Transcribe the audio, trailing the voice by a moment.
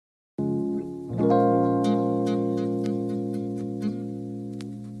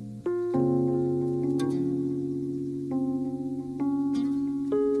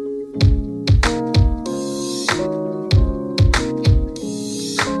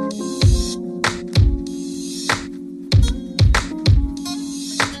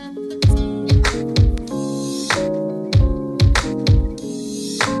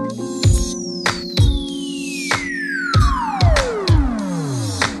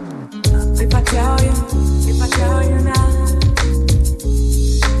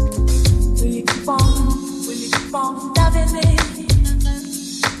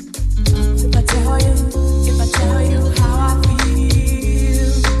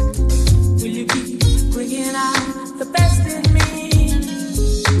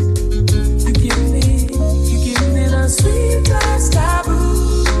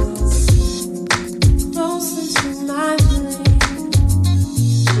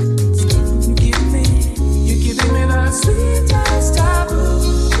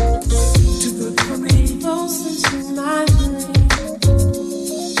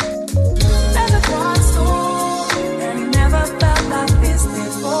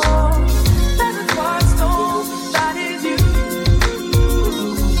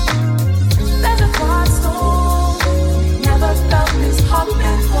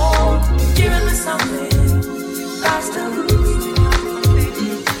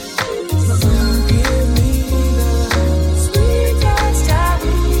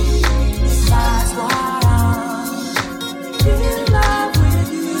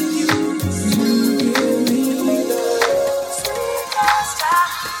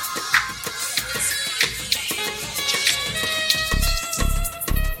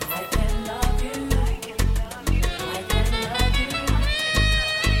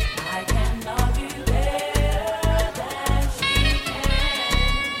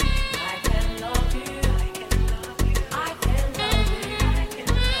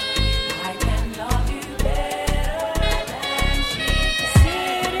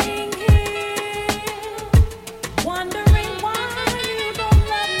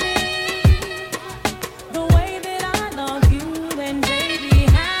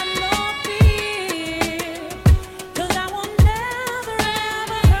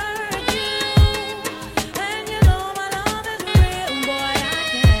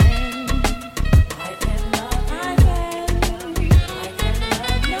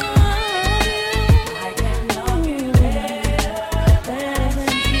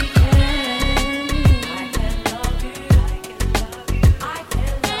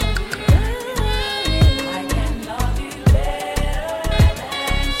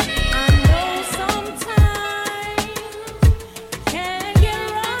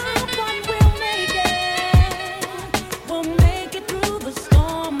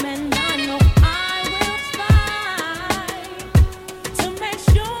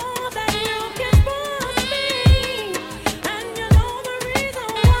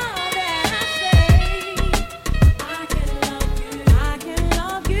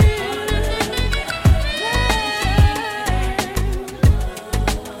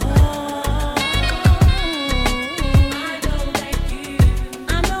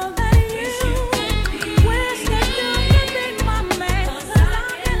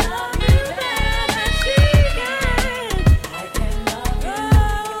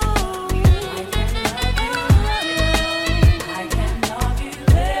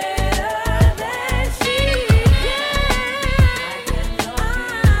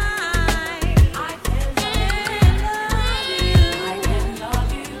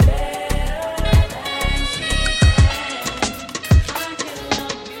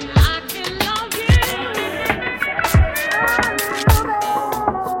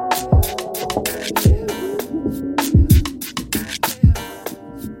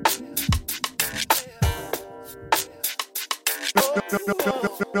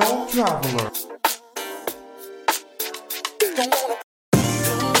No traveler.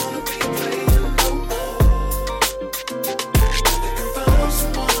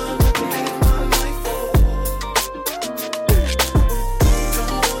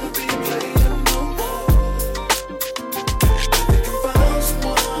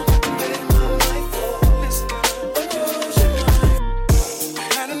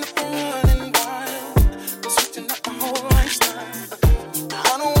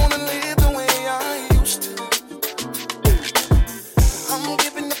 I don't wanna live the way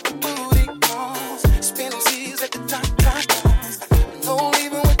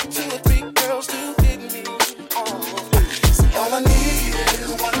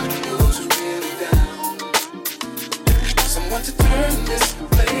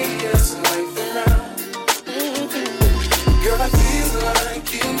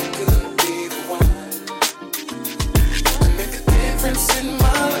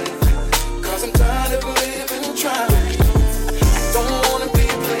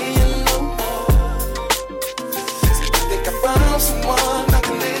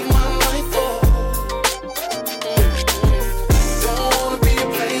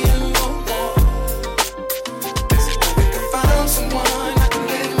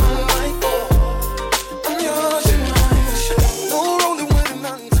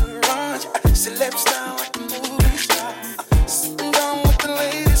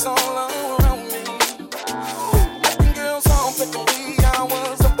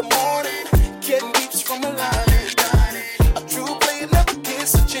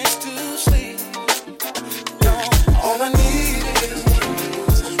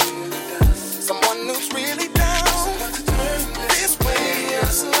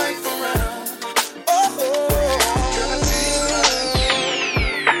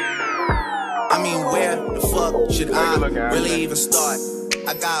really even start?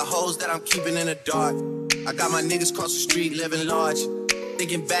 I got hoes that I'm keeping in the dark. I got my niggas cross the street living large.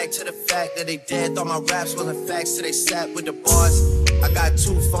 Thinking back to the fact that they dead. Thought my raps wasn't facts till they sat with the bars. I got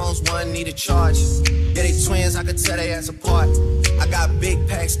 2 phones, one need a charge. Yeah, they twins, I could tell they ass apart. I got big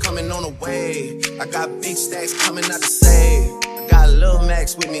packs coming on the way. I got big stacks coming out to save. I got Lil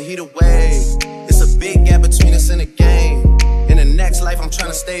Max with me, he the way. It's a big gap between us in the game. In the next life, I'm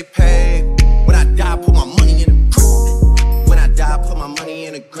tryna stay paid. When I die, put my money in the grave. When I die, put my money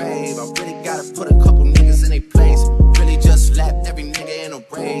in the grave. I really gotta put a couple niggas in their place. Really just slapped every nigga in a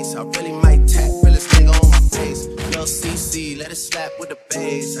race. I really might tap realest nigga on my face. Lil CC, let it slap with the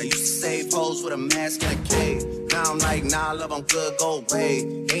bass. I used to save hoes with a mask and a cave. Now I'm like, nah, love, I'm good, go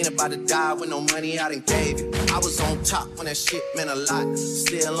away. Ain't about to die with no money I done gave you. I was on top when that shit meant a lot.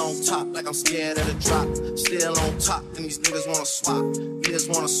 Still on top like I'm scared of the drop. Still on top and these niggas wanna swap. Niggas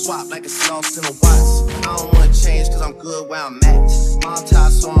wanna swap like it's lost in the watch. I don't wanna change cause I'm good where I'm at.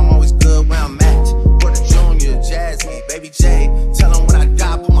 Montage, so I'm always good where I'm at. Porter Jr., Jazzy, Baby J. Tell them when I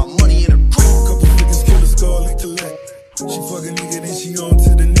die, put my money in a crate. Couple niggas kill a skull and collect. She fuck a nigga, then she on to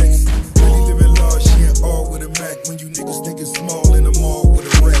the next. Really living large, she in all with a Mac. When you niggas think it's small in the mall with a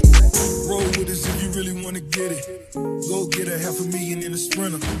rack. Roll with us if you really wanna get it. Go get a $500,000 in a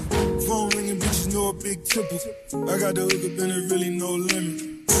Sprinter. Phone ringing, bitches know a big tipple. I got the hook up and there really no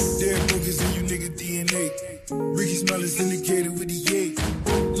limit. Dead boogers in you nigga DNA. Ricky Smell is indicated with the yay.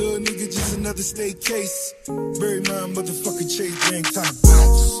 Little nigga just another state case. Bury my motherfucking Chase Bank, time to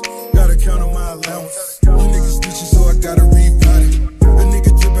bounce. Gotta count on my allowance. You niggas snitching, so I gotta rebound it. A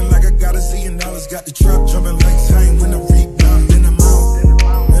nigga tipping like I got $1 zillion. Got the trap jumping like time when I rebound. Then I'm out,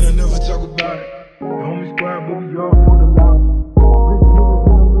 and I never talk about it. The homie squad, but we all for the loud. Rich niggas,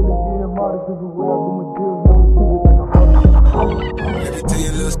 and I'm really being modest. Cause the way I do my deals, never treated like a hustle. Let me tell you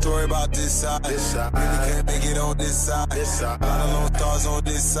a little story about this side. Really can't make it on this side. A lot of lone stars on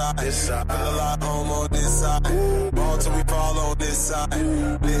this side. Feel a lot home on this side. Ball till we fall on this side.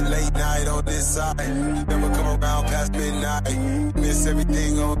 Lit late night on this side. Never come around past midnight. Miss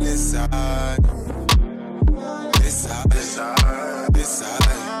everything on this side. This side. This side. This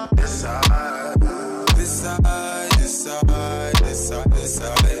side. This side. This side. This side. This side. This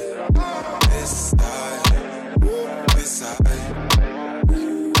side. This side. This side.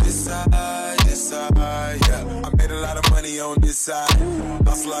 This side, this side, yeah. I made a lot of money on this side.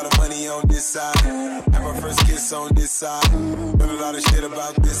 Lost a lot of money on this side. Had my first kiss on this side. Learned a lot of shit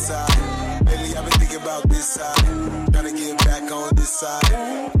about this side. Lately I've been thinking about this side. Trying to get back on this side.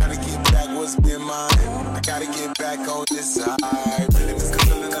 Trying to get back what's been mine. I gotta get back on this side. Really miss the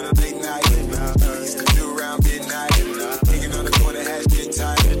feeling of the late night. Used to do around midnight. Taking on the corner, hash get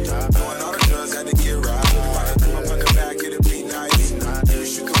tight. Doing all the drugs, had to get right. I'm on the back, it'll be nice. You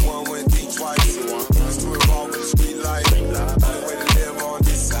shoot the one, went think twice. Let's do it all with the street light. Only way to live on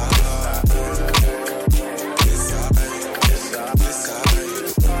this side. This side, this side, this side.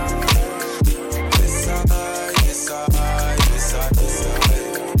 This side, this side, this side, this side.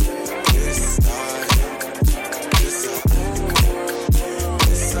 This side, this side.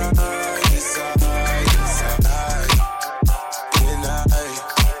 This side, this side, this side. Midnight,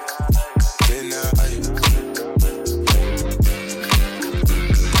 midnight.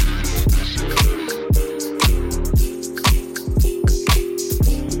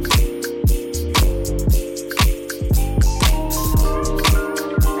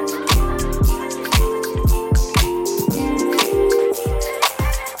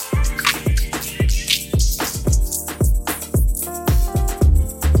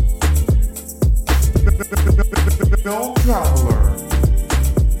 No traveler.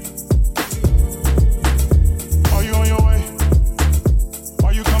 Are you on your way?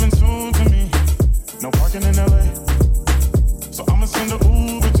 Are you coming soon to me? No parking in LA. So I'ma send a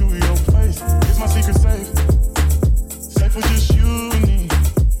Uber to your place. Is my secret safe? Safe for just you and me.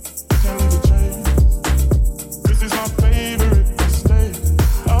 Can't leave a trace. This is my favorite mistake.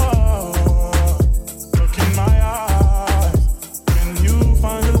 Oh, look in my eyes. Can you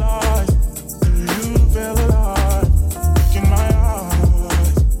find the lies? Do you feel alive? Look in my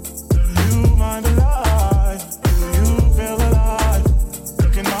eyes. Do you mind the lies? Do you feel alive?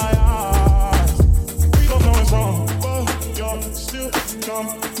 Look in my eyes. We both know it's wrong, but you're still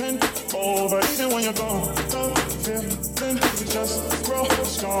coming over. Even when you're gone, the feeling just grow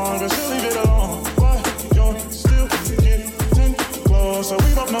stronger. Still leave it alone, but you're still getting closer.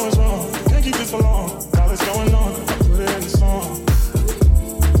 We both know it's wrong, can't keep this for long. Now it's going on, I put it in the song.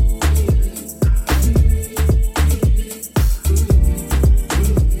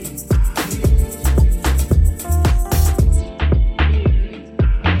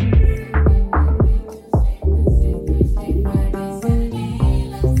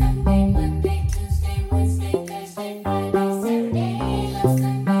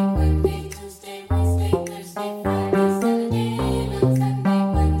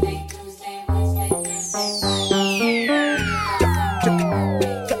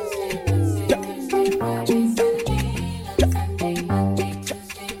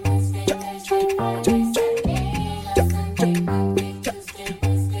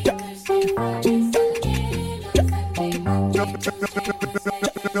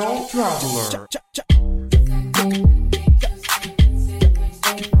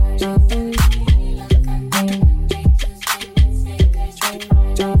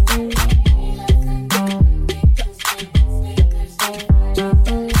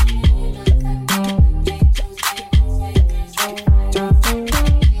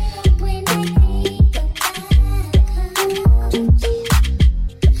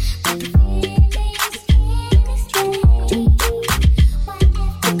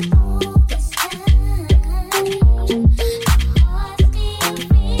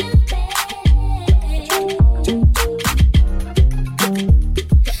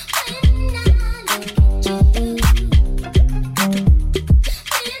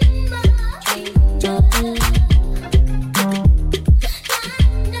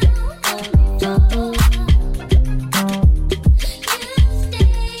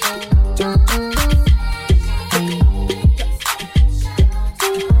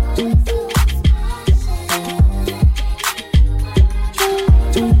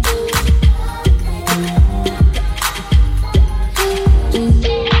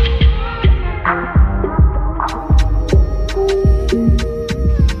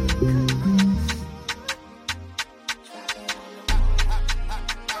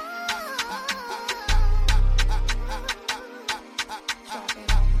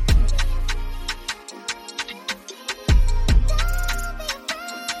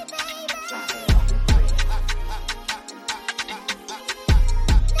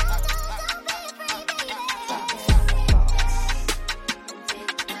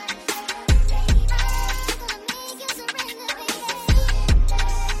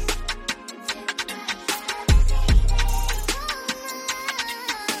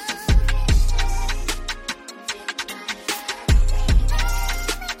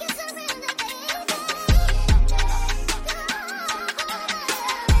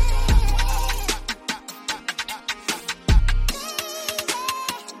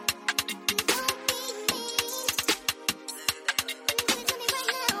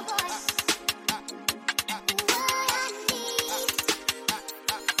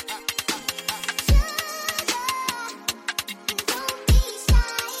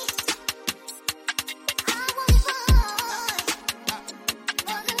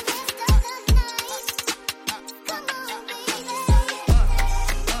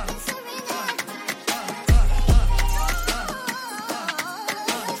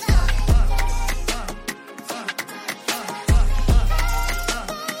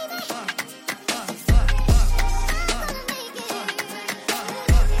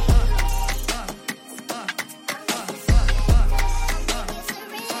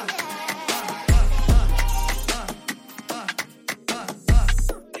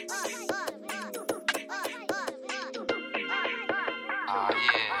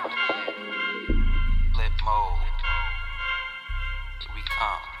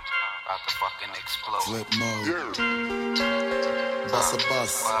 About to fucking explode. Flip mode. Bust a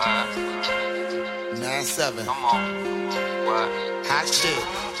bus. 9-7. Come on. What? Hot shit.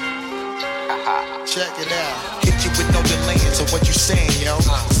 Check it out. Hit you with no delaying, so what you saying, yo?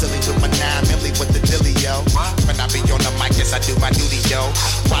 Silly with my 9 milli with the dilly, yo. When I be on the mic, yes, I do my duty, yo.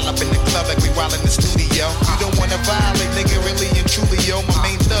 While up in the club like we while in the studio. You don't wanna violate, nigga, really and truly, yo. My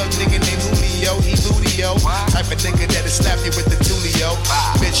main thug, nigga named Julio, he booty, yo. Type of nigga that'll slap you with the tulio.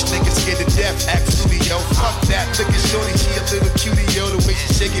 Bitch, nigga scared to death, act studio. Fuck that, look at shorty, she a little cutie, yo. The way she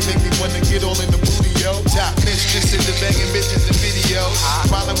shake it make me wanna get all in the booty, yo. Top mistress in the banging bitches and videos.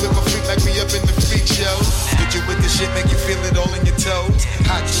 While I'm with my freak like we up in the freak show. Get you with the shit, make you feel it all in your toes.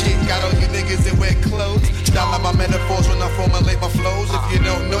 Hot shit, got all you niggas in wet clothes. Style out my metaphors when I formulate my flows. If you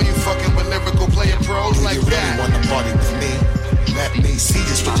don't know, you fucking with lyrical player pros like you that. Really wanna party with me? Let me see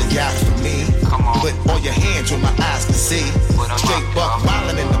just what you got for me. Put all your hands where my eyes can see. Straight buck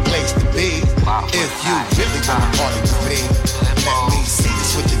wildin' in the place to be. If you really wanna party with me, let me see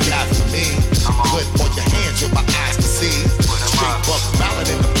just what you got for me. Put all your hands where my eyes can see. Straight buck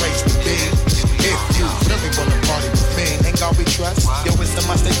wildin' in the place to be. If you really wanna party with me, ain't God we trust. Yo, it's a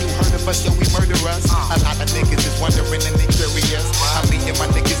must that you heard of us, yo, we murder us. A lot of niggas is wondering and they curious. How me and my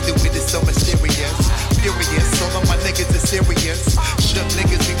niggas do it is so mysterious. Furious, all of my niggas is serious. Shook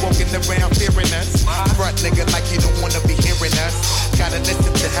niggas be walking around fearing us. Front nigga like you don't wanna be hearing us. Gotta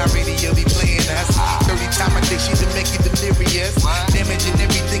listen to how radio be playing us. 30 times a day she to make you delirious. Damaging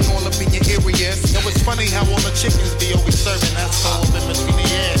everything all up in your areas. Yo, it's funny how all the chickens be always serving us. All in between the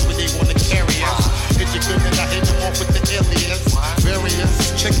ass where they wanna carry us. Hit you good and I hit them off with the alias. Various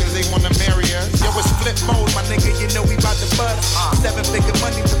chickens they wanna marry us. Yo, it's flip mode, my nigga, you know we bout to bust. 7-figure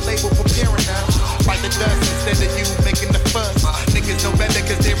money, the label preparing us. Fight the dust instead of you making the fuss. Niggas know better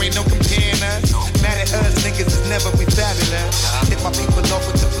cause there ain't no comparing us. Mad at us, niggas is never be fabulous. Hit my people off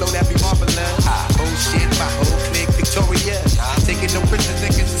with the flow, that be marvelous. Oh shit, my whole clique victorious. Taking no prisoners,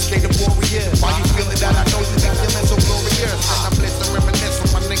 niggas is straight up warriors. While you feel it out, I know you be feeling so glorious. And I bless and reminisce on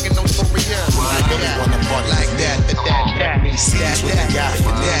my nigga notorious. I really wanna party like that. Let me see just what you got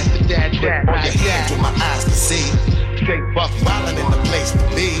for me. Put all your hands where my eyes can see. Straight buck wildin' in the place to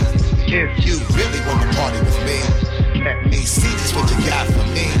be. If you really wanna party with me, let me see just what you got for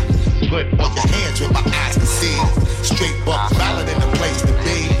me. Put all your hands where my eyes can see. Straight buck wildin' in the place to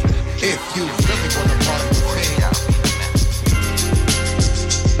be. If you really wanna party with me.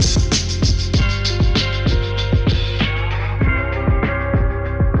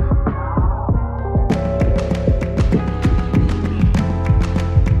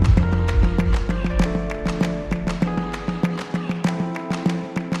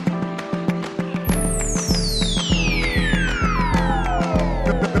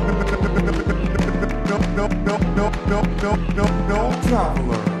 No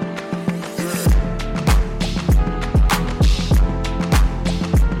traveler.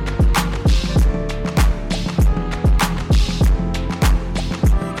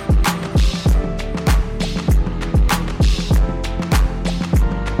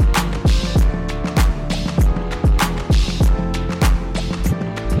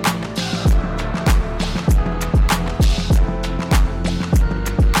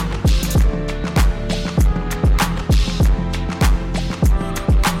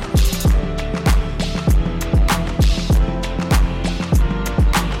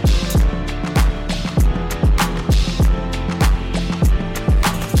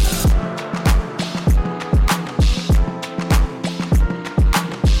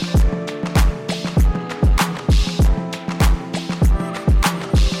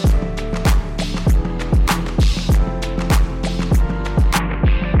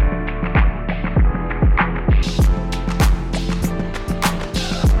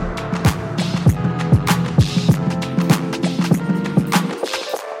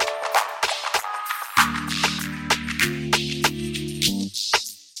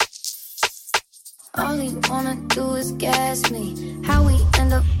 All he wanna do is gas me. How we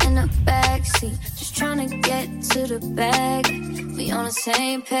end up in the backseat, just tryna get to the bag. We on the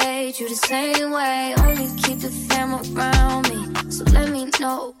same page, you the same way. Only keep the fam around me, so let me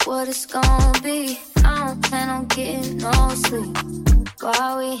know what it's gonna be. I don't plan on getting no sleep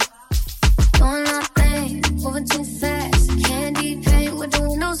while we doing our thing, moving too fast. Candy paint with the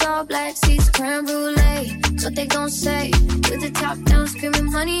windows all black, seats creme brulee. What they gon' say? With the top down,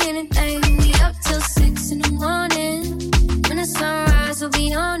 screaming money, anything. We up till 6 in the morning. When the sunrise, we'll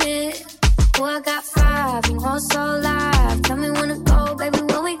be on it. Oh, I got 5, you all so live. Tell me when to go, baby,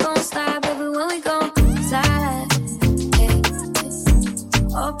 when we gon' slide, baby, when we gon' slide. Hey,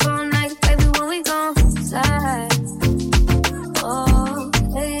 up all night, baby, when we gon' slide. Oh,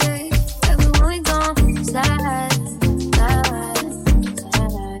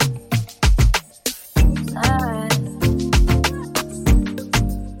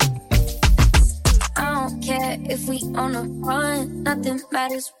 wanna run. Nothing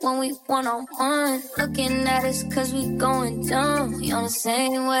matters when we one-on-one. Looking at us cause we going dumb. We on the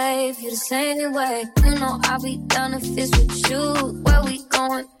same wave, you the same way. You know I'll be down if it's with you. Where we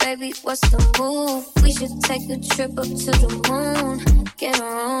going, baby, what's the move? We should take a trip up to the moon. Get a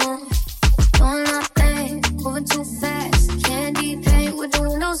room, doing our thing, moving too fast. Candy paint with the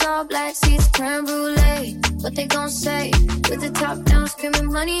windows all black. Seats creme brulee, what they gon' say? With the top down,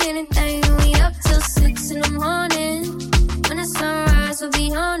 screaming money, anything. We up till 6 in the morning. When the sunrise, we'll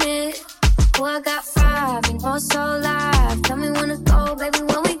be on it. Oh, I got 5, you know it's so live. Tell me when to go, baby,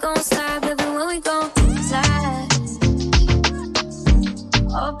 when we gon' slide. Baby, when we gon' slide.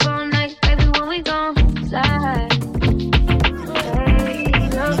 Up all night, baby, when we gon' slide.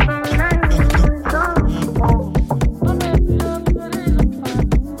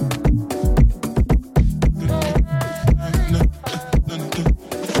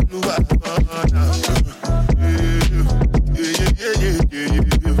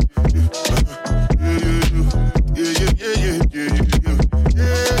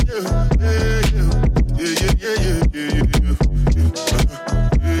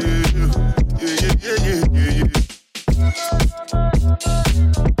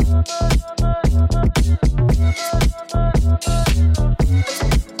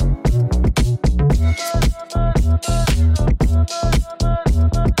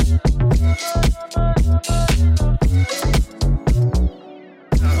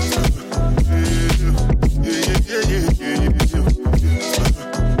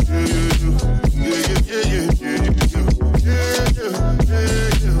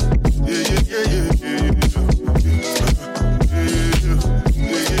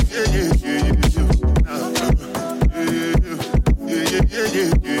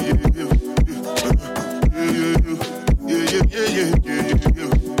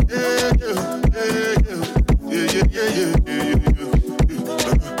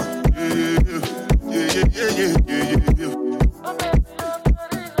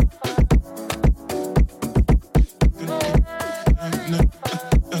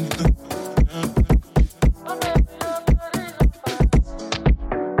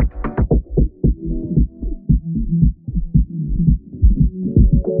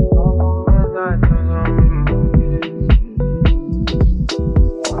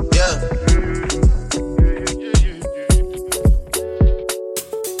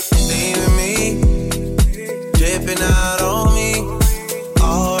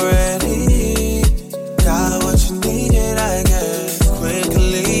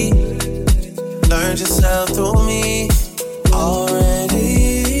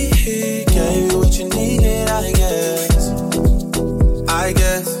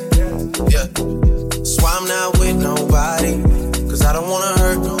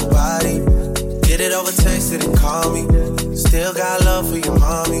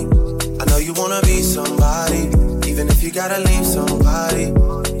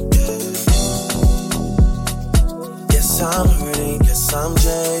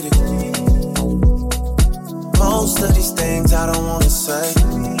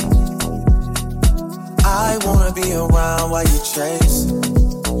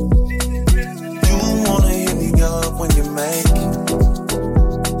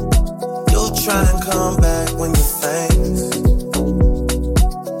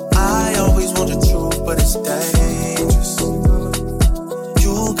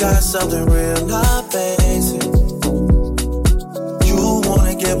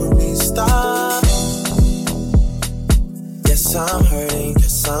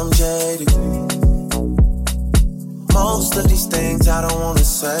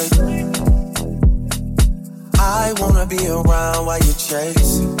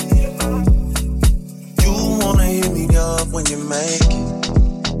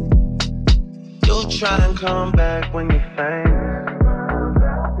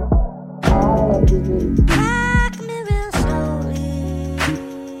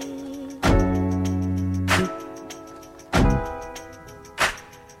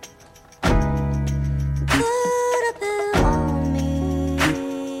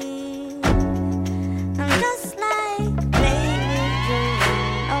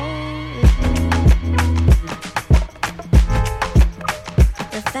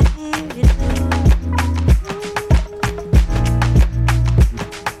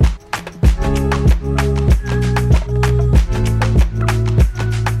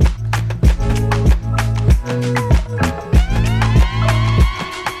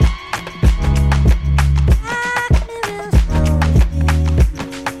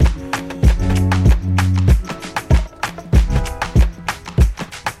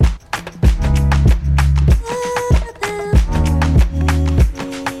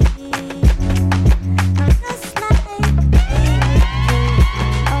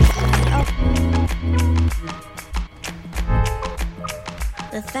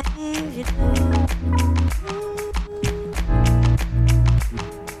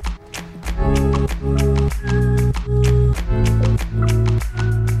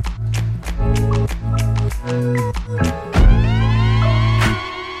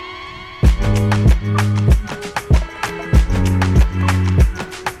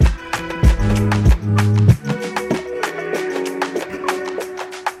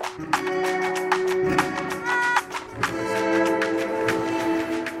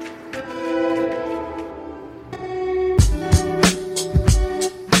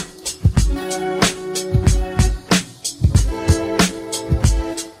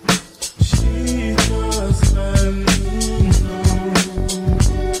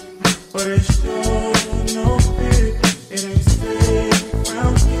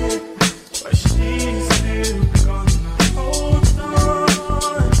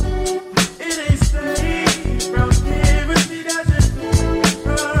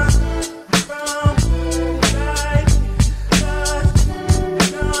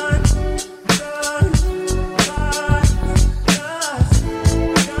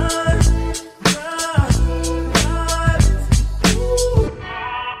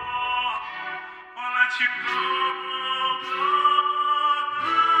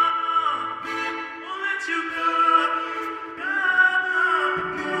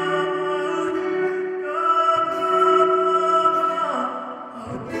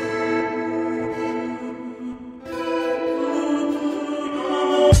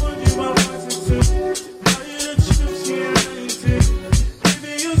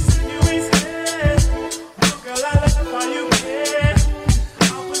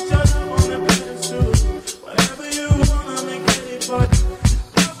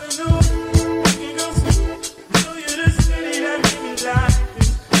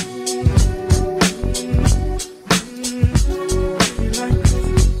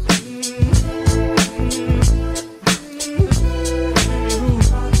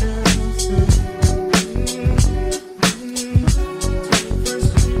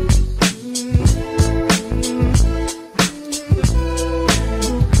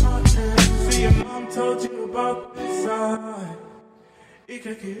 It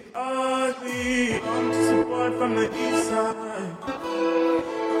can get ugly. I'm just a boy from the east side.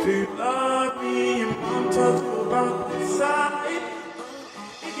 Do you love me? And I'm talking about the side.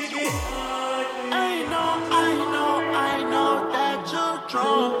 It can get ugly. I know that you're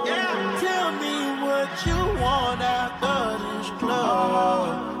drunk. Yeah. Tell me what you want after this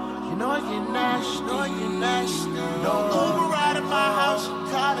club. You know you're nasty. Don't Uber out of my house, you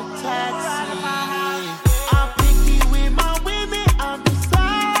call a taxi. I'm picky with my women, I'm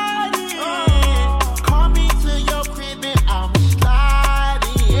deciding. Call me to your crib and I'm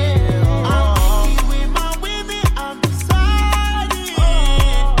sliding. I'm picky with my women, I'm deciding.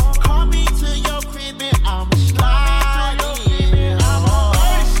 Call me to your crib and I'm sliding.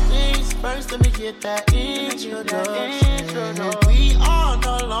 First things first, let me get that introduction. We on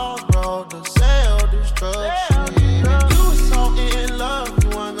the long road to self-destruction. You were so in love, you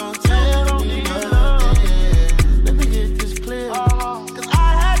weren't gonna tell me nothing. Let me get this clear, cause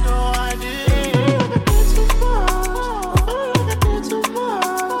I had no idea. I did too much, I did too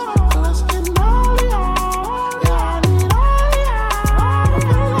much. Let's get all y'all, yeah, I need all y'all. I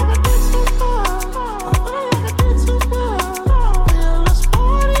feel like I did too much, yeah, let's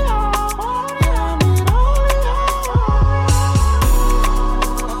party y'all, yeah, I need all y'all.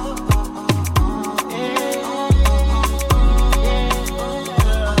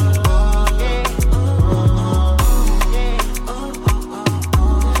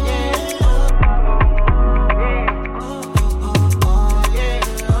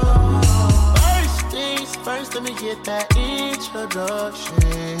 First, let me get that introduction.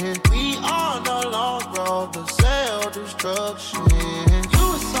 We on the long road to self-destruction. You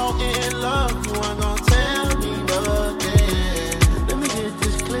were so in love, you weren't gonna tell me nothing. Let me get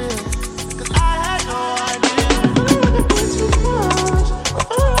this clear, cause I had no idea. I feel like I did too much. I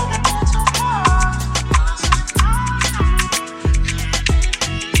feel like I did too much.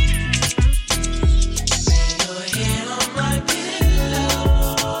 Lay your head on my pillow.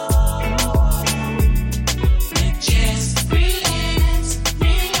 Just relax.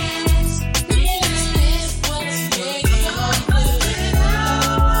 What's make your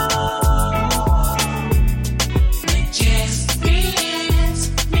just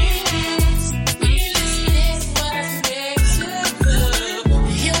relax. What's makes you good.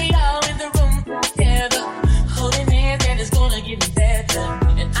 Here we are in the room together, holding hands, and it's gonna get better.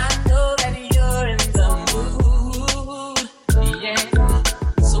 And I know that you're in the mood, yeah.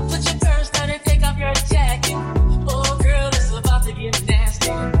 So put your purse down and take off your jacket. Oh girl, it's about to get nasty.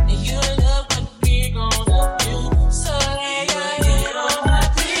 And you love what we gonna do. So lay your head on my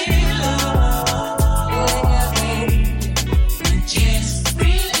pillow. Yeah, baby. Just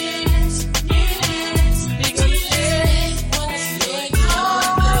relax. What's make your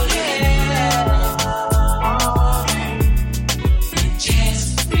just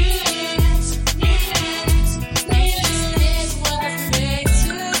relax. What makes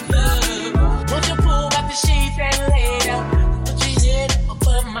you good. Won't you pull back the sheets and lay down? Put your head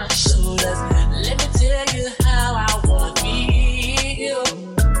above my shoulders. Let me tell you how I wanna feel.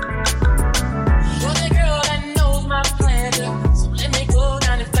 You're the girl that knows my pleasure, so let me go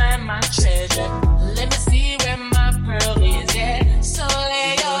down and find my treasure. Let me see where my pearl is at. So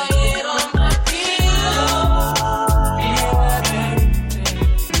lay your head on my pillow. Yeah,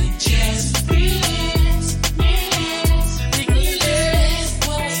 baby. Just relax.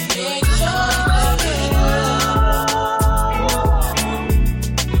 What's make your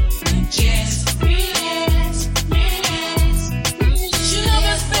just relax. You know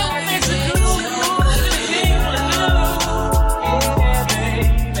this feeling makes it good. Yeah,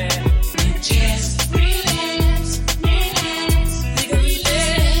 baby. Just relax.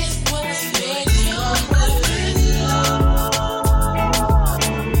 What's make your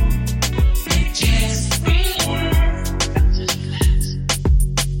just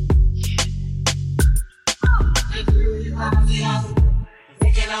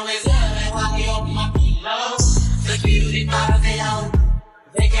They can always tell me why they open my pillow. The cutie pie they own.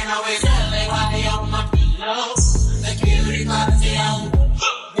 They can always tell me why they open my pillow. The cutie pie they own.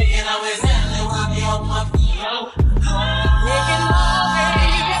 They can always tell me why they open my pillow. They can always.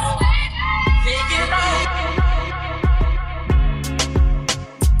 They can always.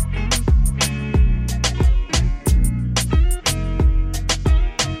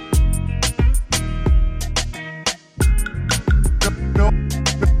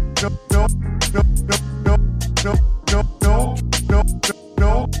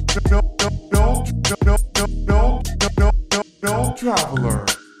 Traveler.